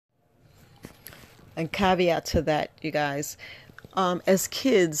And caveat to that, you guys, as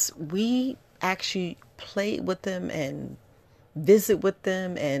kids, we actually played with them and visit with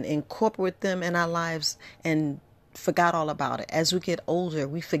them and incorporate them in our lives and forgot all about it. As we get older,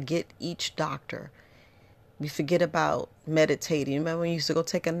 we forget each doctor. We forget about meditating. Remember when you used to go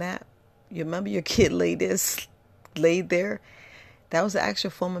take a nap? You remember your kid laid there? That was the actual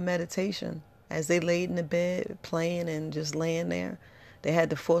form of meditation. As they laid in the bed, playing and just laying there, they had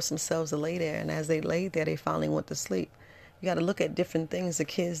to force themselves to lay there. And as they laid there, they finally went to sleep. You got to look at different things the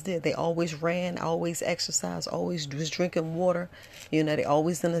kids did. They always ran, always exercised, always was drinking water. They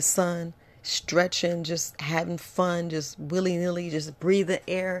always in the sun, stretching, just having fun, just willy-nilly, just breathing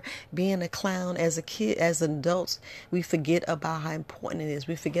air, being a clown. As a kid, as adults, we forget about how important it is.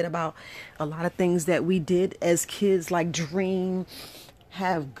 We forget about a lot of things that we did as kids, like dream,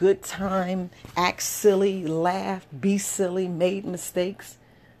 have good time, act silly, laugh, be silly, made mistakes.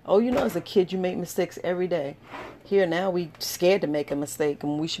 Oh, as a kid, you make mistakes every day. Here now, we scared to make a mistake,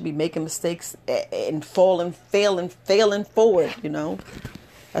 and we should be making mistakes and falling, failing forward.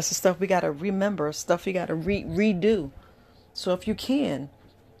 That's the stuff we got to remember, stuff you got to redo. So if you can,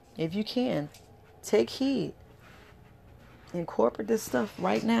 take heed, incorporate this stuff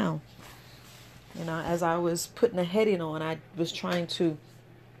right now. As I was putting a heading on, I was trying to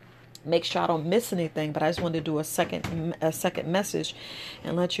make sure I don't miss anything, but I just wanted to do a second message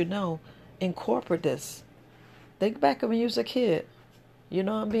and let you know, incorporate this. Think back when you was a kid.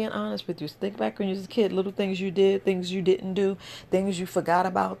 I'm being honest with you. Think back when you was a kid, little things you did, things you didn't do, things you forgot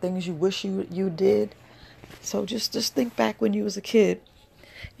about, things you wish you did. So just think back when you was a kid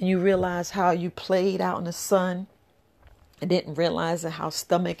and you realize how you played out in the sun and didn't realize that how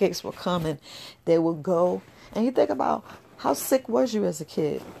stomach aches will come and they will go. And you think about how sick was you as a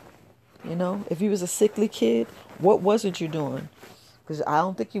kid? If you was a sickly kid, what wasn't you doing? Because I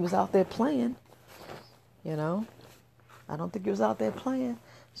don't think you was out there playing. I don't think you was out there playing.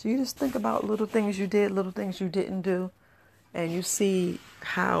 So you just think about little things you did, little things you didn't do. And you see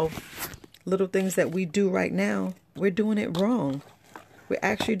how little things that we do right now, we're doing it wrong. We're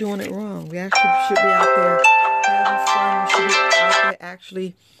actually doing it wrong. We actually should be out there having fun. We should be out there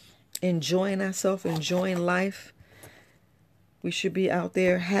actually enjoying ourselves, enjoying life. We should be out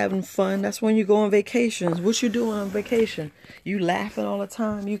there having fun. That's when you go on vacations. What you doing on vacation? You laughing all the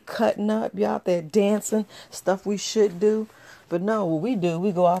time. You cutting up. You out there dancing. Stuff we should do. But no, what we do,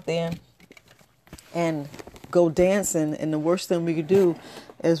 we go out there and go dancing. And the worst thing we could do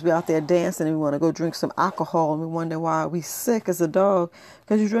is we out there dancing and we want to go drink some alcohol. And we wonder why we sick as a dog.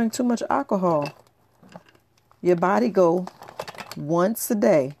 Because you drink too much alcohol. Your body go once a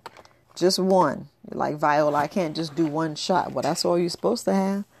day. Just one. Like Viola, I can't just do one shot. Well, that's all you're supposed to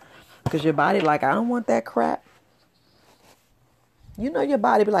have. Because your body like, I don't want that crap. Your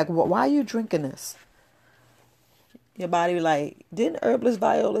body be like, well, why are you drinking this? Your body be like, didn't herbalist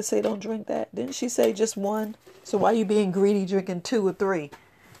Viola say don't drink that? Didn't she say just one? So why you being greedy drinking 2 or 3?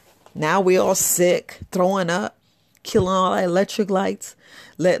 Now we all sick, throwing up, killing all our electric lights,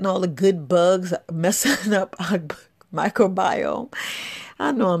 letting all the good bugs messing up our microbiome.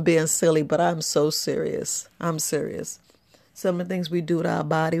 I know I'm being silly, but I'm so serious. I'm serious. Some of the things we do to our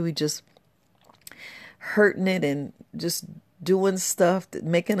body, we just hurting it and just doing stuff that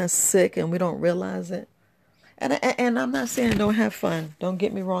making us sick and we don't realize it. And I'm not saying don't have fun. Don't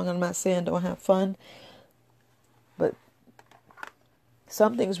get me wrong. I'm not saying don't have fun. But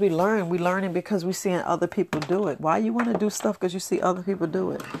some things we learning because we're seeing other people do it. Why you want to do stuff because you see other people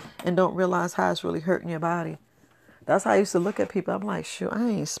do it and don't realize how it's really hurting your body? That's how I used to look at people. I'm like, shoot, I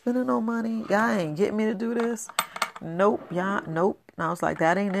ain't spending no money. Y'all ain't getting me to do this. Nope, y'all, nope. And I was like,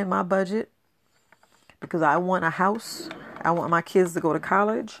 that ain't in my budget because I want a house. I want my kids to go to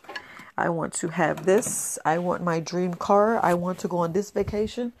college. I want to have this. I want my dream car. I want to go on this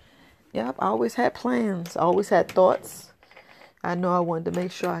vacation. Yep, I always had plans. I always had thoughts. I know I wanted to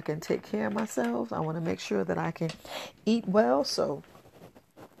make sure I can take care of myself. I want to make sure that I can eat well. So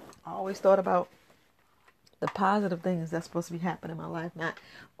I always thought about the positive things that's supposed to be happening in my life. Not,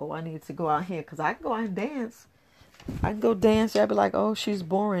 oh, I need to go out here. Because I can go out and dance. I can go dance. Y'all be like, oh, she's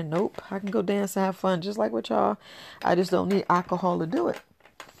boring. Nope. I can go dance and have fun just like with y'all. I just don't need alcohol to do it.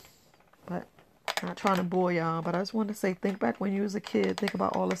 But I'm not trying to bore y'all. But I just wanted to say, think back when you was a kid. Think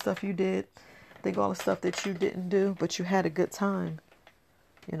about all the stuff you did. Think all the stuff that you didn't do. But you had a good time.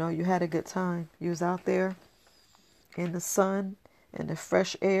 You had a good time. You was out there in the sun, in the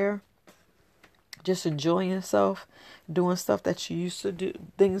fresh air. Just enjoying yourself, doing stuff that you used to do,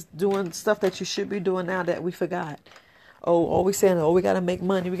 doing stuff that you should be doing now that we forgot. Oh, always saying, oh, we got to make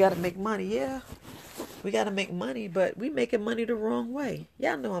money. We got to make money. Yeah, we got to make money, but we making money the wrong way.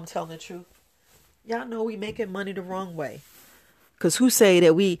 Y'all know I'm telling the truth. Y'all know we making money the wrong way. Because who say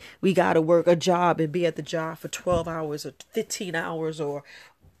that we got to work a job and be at the job for 12 hours or 15 hours, or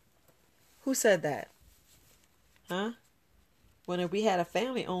who said that? Huh? When if we had a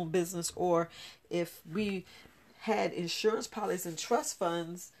family-owned business, or if we had insurance policies and trust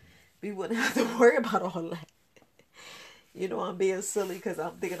funds, we wouldn't have to worry about all that. You know, I'm being silly because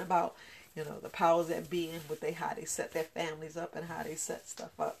I'm thinking about, you know, the powers that be and how they set their families up and how they set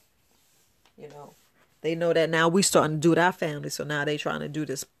stuff up. You know, they know that now we starting to do it our family, so now they trying to do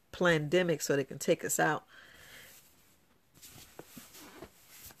this pandemic so they can take us out.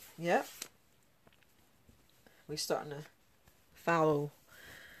 Yep. We starting to follow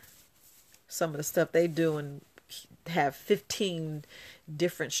some of the stuff they do and have 15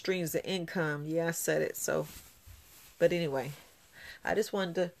 different streams of income. Yeah, I said it. So, but anyway, I just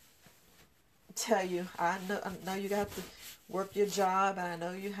wanted to tell you, I know you got to work your job, and I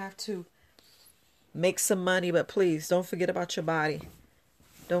know you have to make some money, but please don't forget about your body.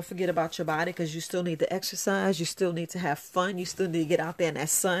 Don't forget about your body, because you still need to exercise. You still need to have fun. You still need to get out there in that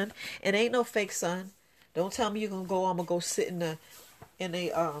sun. And ain't no fake sun. Don't tell me you're gonna go. I'm gonna go sit in a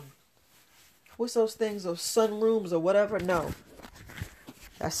what's those things? Those sun rooms or whatever. No,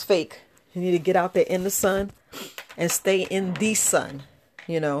 that's fake. You need to get out there in the sun and stay in the sun.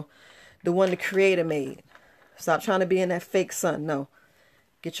 You know, the one the Creator made. Stop trying to be in that fake sun. No,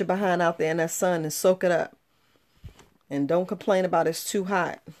 get your behind out there in that sun and soak it up. And don't complain about it's too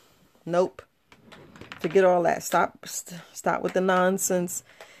hot. Nope. Forget all that. Stop with the nonsense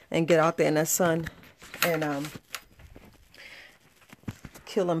and get out there in that sun and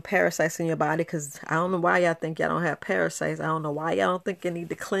kill them parasites in your body, because I don't know why y'all think y'all don't have parasites. I don't know why y'all don't think you need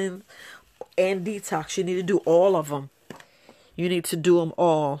to cleanse and detox. You need to do all of them. You need to do them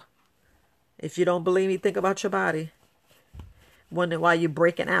all. If you don't believe me, think about your body. Wonder why you're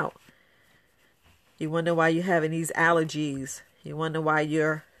breaking out. You wonder why you're having these allergies. You wonder why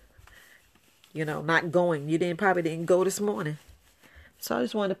you're, not going. You probably didn't go this morning. So I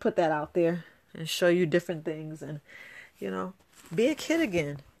just wanted to put that out there and show you different things and, be a kid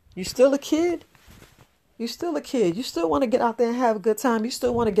again. You still a kid? You still a kid. You still want to get out there and have a good time. You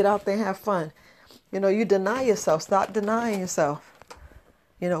still want to get out there and have fun. You deny yourself. Stop denying yourself.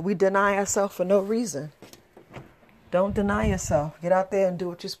 We deny ourselves for no reason. Don't deny yourself. Get out there and do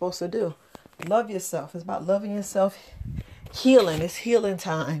what you're supposed to do. Love yourself. It's about loving yourself. Healing. It's healing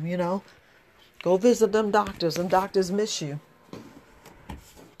time, Go visit them doctors. Them doctors miss you.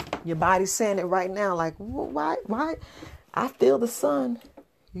 Your body's saying it right now. Like, why? I feel the sun.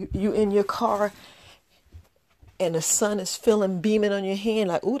 You in your car and the sun is beaming on your hand.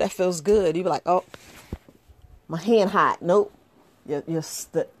 Like, ooh, that feels good. You be like, oh, my hand hot. Nope. Your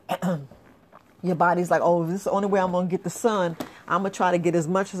body's like, oh, this is the only way I'm going to get the sun. I'm going to try to get as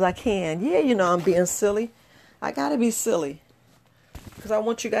much as I can. Yeah, I'm being silly. I got to be silly. Because I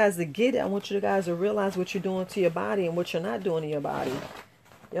want you guys to get it. I want you guys to realize what you're doing to your body and what you're not doing to your body.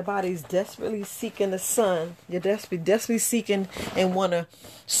 Your body's desperately seeking the sun. You're desperately seeking and want to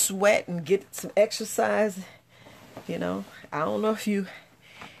sweat and get some exercise. I don't know if you,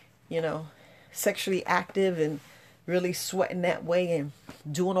 sexually active and really sweating that way and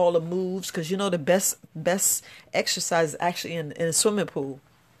doing all the moves. Because, the best exercise is actually in a swimming pool.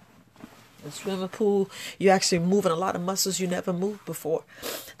 In a swimming pool, you're actually moving a lot of muscles you never moved before.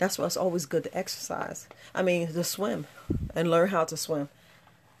 That's why it's always good to exercise. To swim and learn how to swim.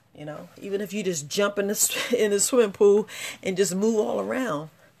 Even if you just jump in the swimming pool and just move all around,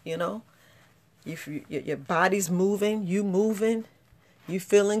 if your body's moving, you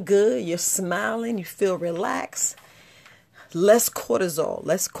feeling good, you're smiling, you feel relaxed. Less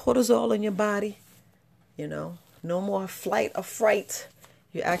cortisol in your body, no more flight or fright.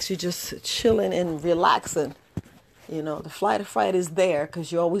 You're actually just chilling and relaxing. The flight or fright is there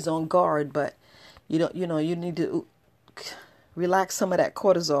because you're always on guard, but you need to relax some of that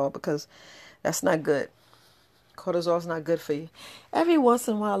cortisol, because that's not good. Cortisol is not good for you. Every once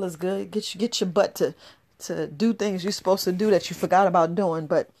in a while is good. Get your butt to do things you're supposed to do that you forgot about doing.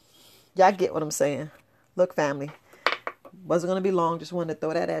 But y'all get what I'm saying. Look, family, wasn't going to be long. Just wanted to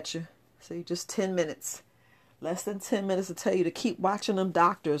throw that at you. So just 10 minutes. Less than 10 minutes to tell you to keep watching them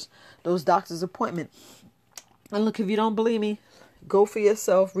doctors. Those doctor's appointment. And look, if you don't believe me, go for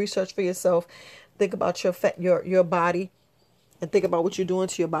yourself. Research for yourself. Think about your body. And think about what you're doing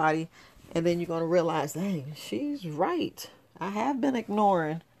to your body. And then you're going to realize, dang, she's right. I have been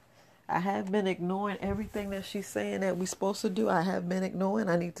ignoring everything that she's saying that we're supposed to do. I have been ignoring.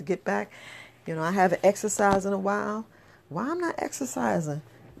 I need to get back. I haven't exercised in a while. Why I'm not exercising?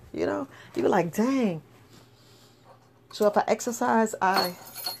 You be like, dang. So if I exercise, I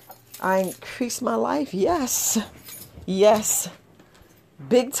I increased my life. Yes. Yes.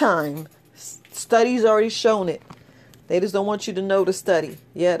 Big time. Studies already shown it. They just don't want you to know the study.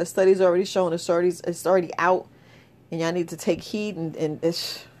 Yeah, the study's already shown. It's already out. And y'all need to take heed and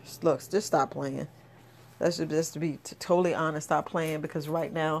look, just stop playing. That's just to be totally honest, stop playing, because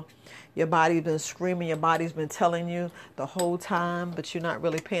right now your body's been screaming, your body's been telling you the whole time, but you're not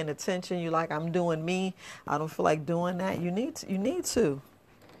really paying attention. You're like, I'm doing me. I don't feel like doing that. You need to.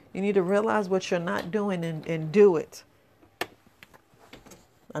 You need to realize what you're not doing and do it.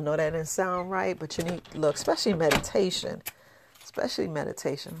 I know that didn't sound right, but you need, look, especially meditation. Especially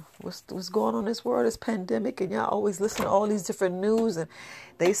meditation. What's going on in this world? This pandemic, and y'all always listen to all these different news, and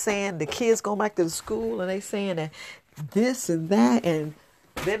they saying the kids going back to the school, and they saying that this and that, and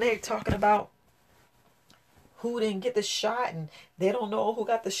then they talking about who didn't get the shot, and they don't know who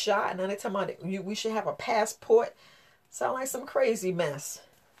got the shot, and then they talking about we should have a passport. Sound like some crazy mess.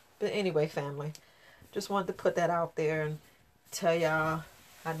 But anyway, family, just wanted to put that out there and tell y'all,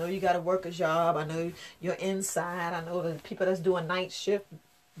 I know you got to work a job. I know you're inside. I know the people that's doing night shift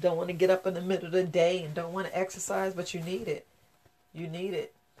don't want to get up in the middle of the day and don't want to exercise, but you need it. You need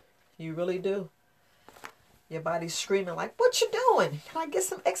it. You really do. Your body's screaming like, what you doing? Can I get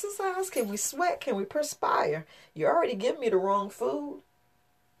some exercise? Can we sweat? Can we perspire? You already giving me the wrong food.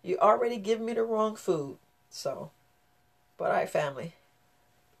 You already giving me the wrong food. So, but all right, family.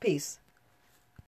 Peace.